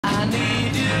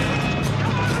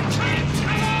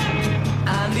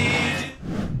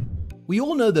We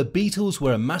all know the Beatles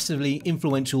were a massively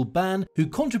influential band who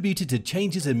contributed to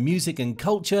changes in music and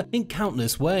culture in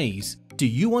countless ways. Do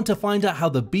you want to find out how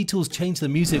the Beatles changed the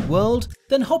music world?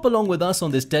 Then hop along with us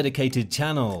on this dedicated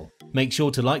channel. Make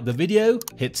sure to like the video,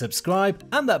 hit subscribe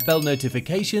and that bell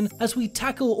notification as we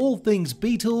tackle all things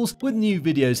Beatles with new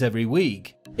videos every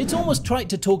week. It's almost trite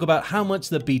to talk about how much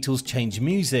the Beatles changed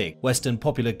music, Western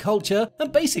popular culture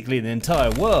and basically the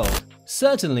entire world.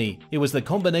 Certainly, it was the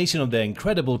combination of their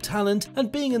incredible talent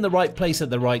and being in the right place at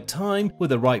the right time with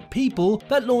the right people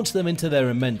that launched them into their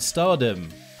immense stardom.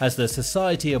 As the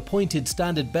society-appointed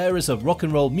standard bearers of rock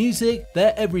and roll music,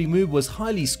 their every move was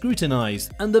highly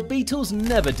scrutinized and the Beatles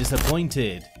never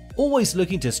disappointed. Always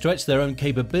looking to stretch their own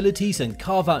capabilities and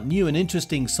carve out new and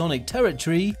interesting sonic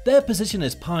territory, their position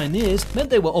as pioneers meant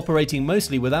they were operating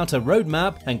mostly without a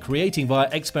roadmap and creating via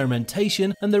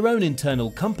experimentation and their own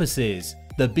internal compasses.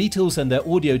 The Beatles and their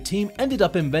audio team ended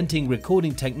up inventing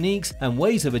recording techniques and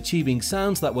ways of achieving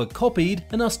sounds that were copied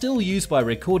and are still used by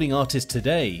recording artists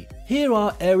today. Here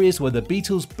are areas where the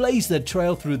Beatles blazed their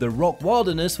trail through the rock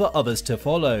wilderness for others to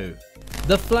follow.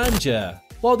 The flanger.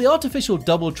 While the artificial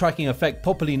double tracking effect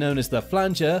popularly known as the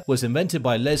flanger was invented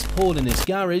by Les Paul in his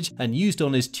garage and used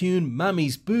on his tune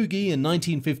Mammy's Boogie in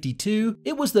 1952,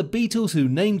 it was the Beatles who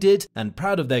named it and,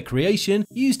 proud of their creation,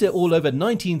 used it all over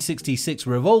 1966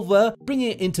 Revolver, bringing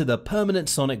it into the permanent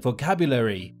sonic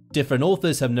vocabulary. Different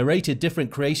authors have narrated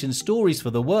different creation stories for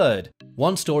the word.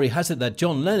 One story has it that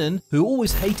John Lennon, who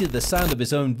always hated the sound of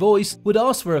his own voice, would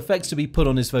ask for effects to be put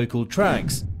on his vocal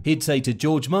tracks. He'd say to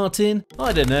George Martin,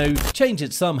 "I don't know, change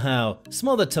it somehow,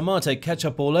 smother tomato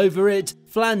ketchup all over it,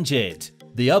 flange it."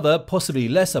 The other, possibly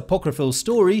less apocryphal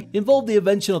story involved the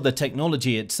invention of the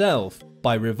technology itself.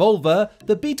 By Revolver,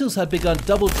 the Beatles had begun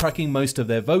double tracking most of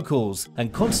their vocals,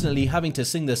 and constantly having to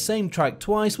sing the same track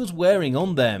twice was wearing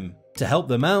on them. To help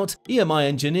them out, EMI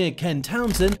engineer Ken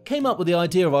Townsend came up with the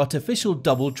idea of artificial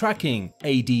double tracking,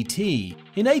 ADT.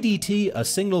 In ADT, a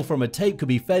signal from a tape could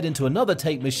be fed into another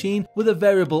tape machine with a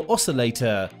variable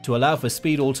oscillator to allow for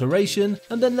speed alteration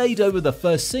and then laid over the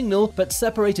first signal but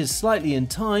separated slightly in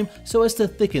time so as to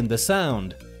thicken the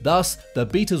sound. Thus, the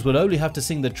Beatles would only have to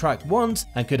sing the track once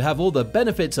and could have all the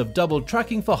benefits of double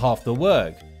tracking for half the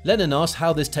work. Lennon asked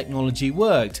how this technology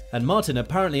worked, and Martin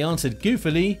apparently answered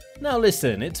goofily, "Now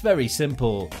listen, it's very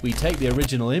simple. We take the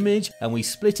original image and we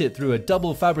split it through a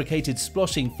double fabricated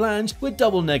sploshing flange with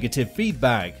double negative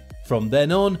feedback. From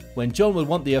then on, when John would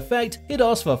want the effect, he'd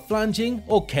ask for flanging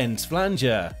or Ken's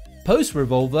flanger."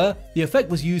 Post-Revolver, the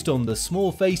effect was used on the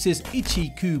Small Faces'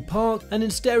 Itchy Coo Park and in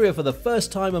stereo for the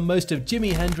first time on most of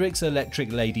Jimi Hendrix's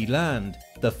Electric Ladyland.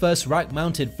 The first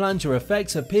rack-mounted flanger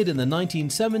effects appeared in the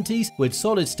 1970s with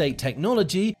solid-state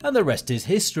technology, and the rest is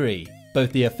history.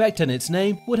 Both the effect and its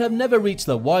name would have never reached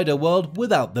the wider world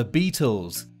without the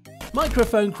Beatles.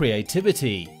 Microphone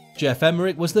creativity. Geoff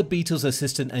Emerick was the Beatles'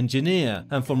 assistant engineer,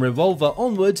 and from Revolver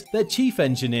onwards, their chief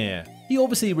engineer. He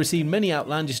obviously received many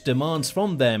outlandish demands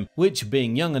from them, which,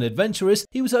 being young and adventurous,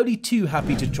 he was only too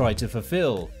happy to try to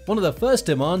fulfill. One of the first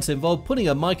demands involved putting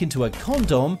a mic into a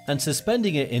condom and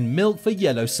suspending it in milk for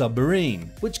Yellow Submarine,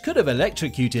 which could have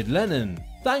electrocuted Lennon.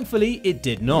 Thankfully, it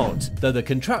did not, though the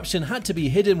contraption had to be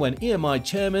hidden when EMI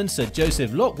chairman Sir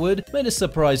Joseph Lockwood made a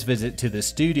surprise visit to the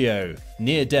studio.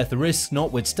 Near-death risks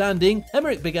notwithstanding,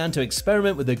 Emerick began to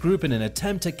experiment with the group in an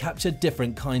attempt to capture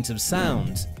different kinds of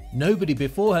sounds. Nobody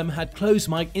before him had closed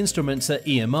mic instruments at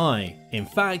EMI. In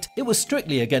fact, it was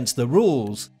strictly against the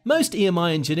rules. Most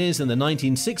EMI engineers in the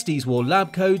 1960s wore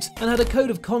lab coats and had a code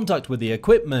of conduct with the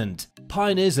equipment.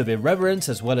 Pioneers of irreverence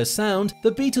as well as sound,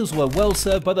 the Beatles were well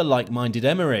served by the like-minded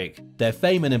Emerick. Their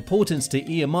fame and importance to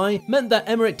EMI meant that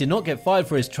Emerick did not get fired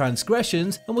for his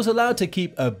transgressions and was allowed to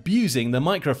keep abusing the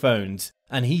microphones.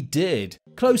 And he did.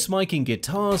 Close miking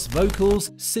guitars,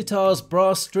 vocals, sitars,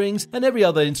 brass strings, and every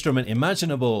other instrument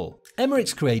imaginable.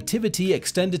 Emerick's creativity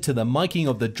extended to the miking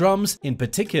of the drums in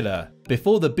particular.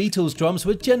 Before, the Beatles' drums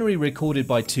were generally recorded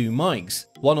by two mics,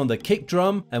 one on the kick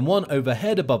drum and one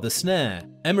overhead above the snare.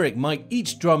 Emerick mic'd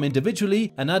each drum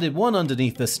individually and added one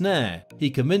underneath the snare. He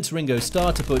convinced Ringo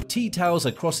Starr to put tea towels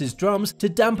across his drums to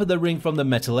dampen the ring from the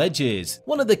metal edges,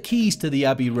 one of the keys to the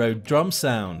Abbey Road drum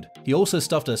sound. He also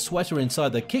stuffed a sweater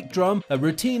inside the kick drum, a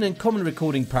routine and common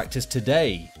recording practice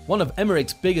today. One of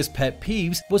Emerick's biggest pet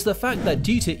peeves was the fact that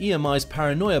due to EMI's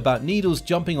paranoia about needles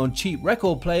jumping on cheap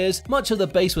record players, much of the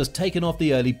bass was taken off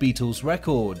the early Beatles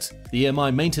records. The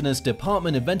EMI maintenance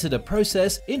department invented a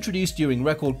process introduced during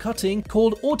record cutting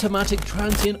called Automatic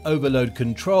Transient Overload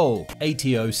Control,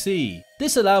 ATOC.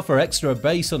 This allowed for extra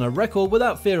bass on a record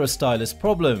without fear of stylus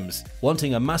problems.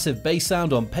 Wanting a massive bass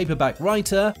sound on paperback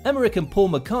writer, Emmerich and Paul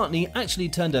McCartney actually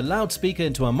turned a loudspeaker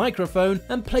into a microphone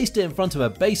and placed it in front of a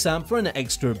bass amp for an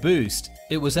extra boost.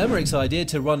 It was Emmerich's idea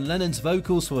to run Lennon's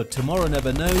vocals for Tomorrow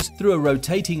Never Knows through a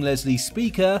rotating Leslie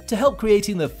speaker to help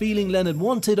creating the feeling Lennon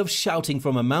wanted of shouting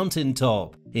from a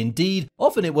mountaintop. Indeed,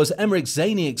 often it was Emmerich's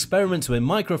zany experiments with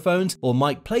microphones or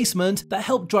mic placement that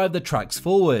helped drive the tracks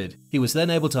forward. He was then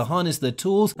able to harness the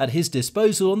tools at his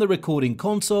disposal on the recording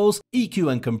consoles,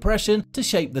 EQ and compression, to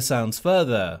shape the sounds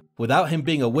further. Without him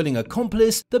being a willing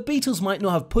accomplice, the Beatles might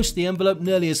not have pushed the envelope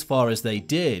nearly as far as they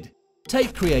did.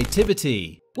 Tape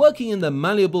creativity. Working in the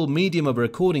malleable medium of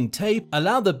recording tape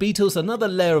allowed the Beatles another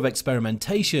layer of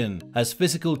experimentation, as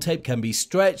physical tape can be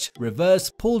stretched,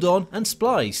 reversed, pulled on and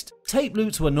spliced. Tape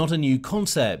loops were not a new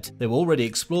concept. They were already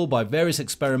explored by various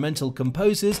experimental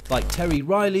composers like Terry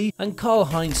Riley and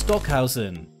Karl-Heinz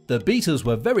Stockhausen. The Beatles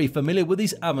were very familiar with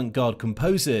these avant-garde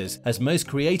composers, as most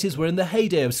creators were in the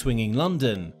heyday of swinging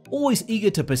London. Always eager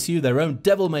to pursue their own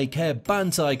devil-may-care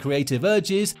banzai creative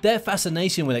urges, their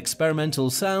fascination with experimental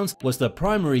sounds was the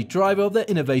primary driver of their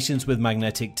innovations with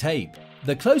magnetic tape.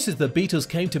 The closest the Beatles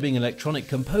came to being electronic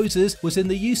composers was in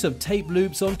the use of tape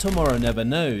loops on Tomorrow Never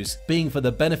Knows. Being for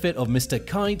the benefit of Mr.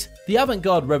 Kite, the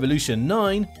avant-garde Revolution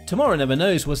 9, Tomorrow Never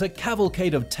Knows was a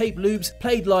cavalcade of tape loops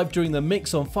played live during the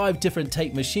mix on 5 different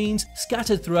tape machines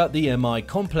scattered throughout the EMI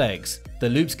complex. The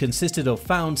loops consisted of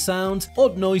found sounds,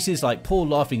 odd noises like Paul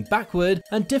laughing backward,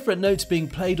 and different notes being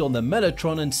played on the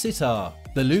mellotron and sitar.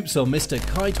 The loops on Mr.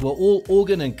 Kite were all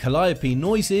organ and calliope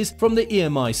noises from the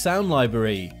EMI sound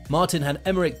library. Martin had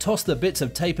Emmerich toss the bits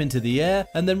of tape into the air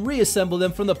and then reassemble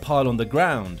them from the pile on the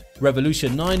ground.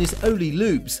 Revolution 9 is only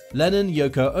loops, Lennon,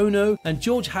 Yoko Ono, and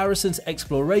George Harrison's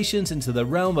explorations into the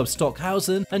realm of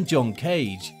Stockhausen and John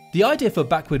Cage. The idea for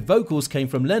backward vocals came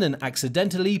from Lennon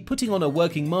accidentally putting on a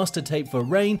working master tape for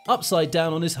Rain upside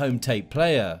down on his home tape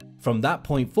player. From that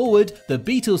point forward, the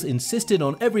Beatles insisted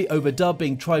on every overdub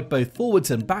being tried both forwards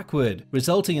and backward,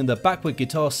 resulting in the backward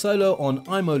guitar solo on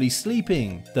I'm Only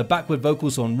Sleeping, the backward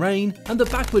vocals on Rain, and the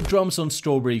backward drums on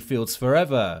Strawberry Fields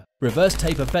Forever. Reverse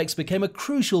tape effects became a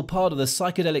crucial part of the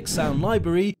psychedelic sound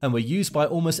library and were used by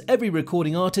almost every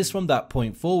recording artist from that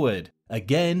point forward.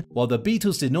 Again, while the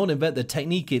Beatles did not invent the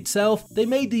technique itself, they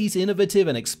made these innovative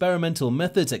and experimental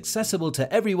methods accessible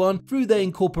to everyone through their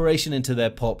incorporation into their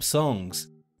pop songs.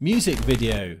 Music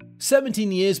video.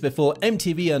 17 years before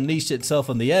MTV unleashed itself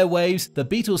on the airwaves, the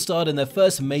Beatles starred in their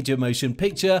first major motion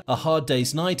picture, A Hard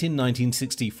Day's Night, in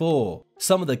 1964.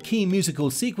 Some of the key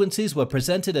musical sequences were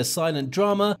presented as silent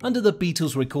drama under the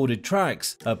Beatles' recorded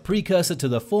tracks, a precursor to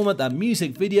the format that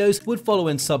music videos would follow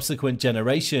in subsequent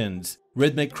generations.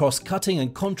 Rhythmic cross-cutting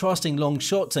and contrasting long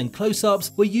shots and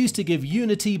close-ups were used to give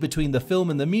unity between the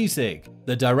film and the music.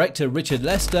 The director Richard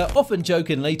Lester often joked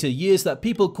in later years that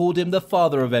people called him the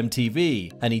father of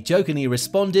MTV, and he jokingly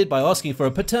responded by asking for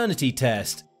a paternity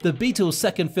test. The Beatles'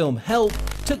 second film, Help,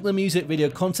 took the music video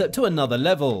concept to another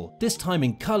level, this time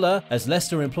in colour, as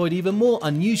Lester employed even more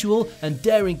unusual and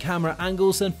daring camera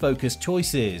angles and focus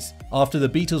choices. After the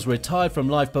Beatles retired from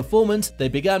live performance, they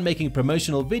began making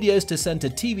promotional videos to send to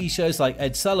TV shows like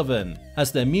Ed Sullivan.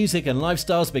 As their music and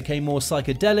lifestyles became more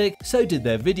psychedelic, so did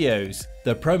their videos.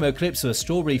 The promo clips for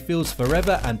Strawberry Fields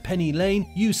Forever and Penny Lane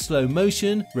used slow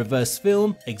motion, reverse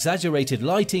film, exaggerated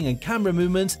lighting and camera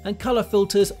movements, and colour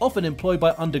filters often employed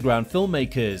by underground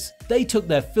filmmakers. They took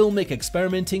their filmic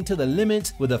experimenting to the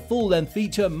limit with a full-length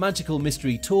feature Magical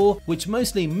Mystery Tour, which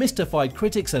mostly mystified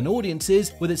critics and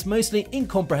audiences with its mostly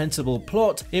incomprehensible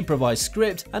plot, improvised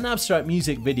script, and abstract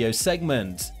music video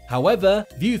segments. However,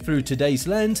 viewed through today's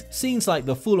lens, scenes like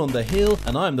The Fool on the Hill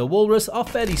and I Am the Walrus are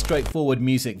fairly straightforward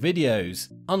music videos.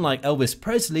 Unlike Elvis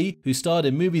Presley, who starred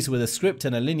in movies with a script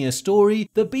and a linear story,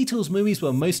 the Beatles movies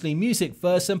were mostly music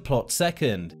first and plot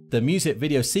second. The music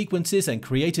video sequences and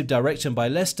creative direction by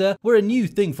Lester were a new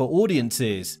thing for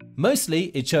audiences. Mostly,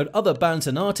 it showed other bands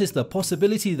and artists the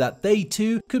possibility that they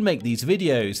too could make these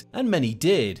videos, and many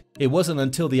did. It wasn't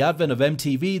until the advent of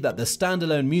MTV that the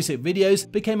standalone music videos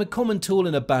became a common tool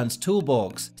in a band's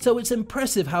toolbox, so it's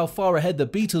impressive how far ahead the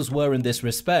Beatles were in this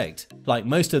respect. Like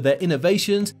most of their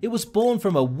innovations, it was born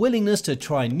from a willingness to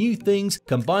try new things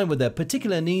combined with their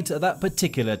particular needs at that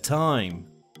particular time.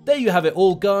 There you have it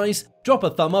all, guys. Drop a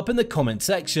thumb up in the comment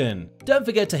section. Don't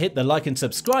forget to hit the like and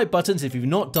subscribe buttons if you've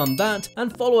not done that,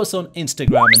 and follow us on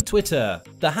Instagram and Twitter.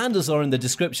 The handles are in the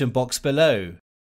description box below.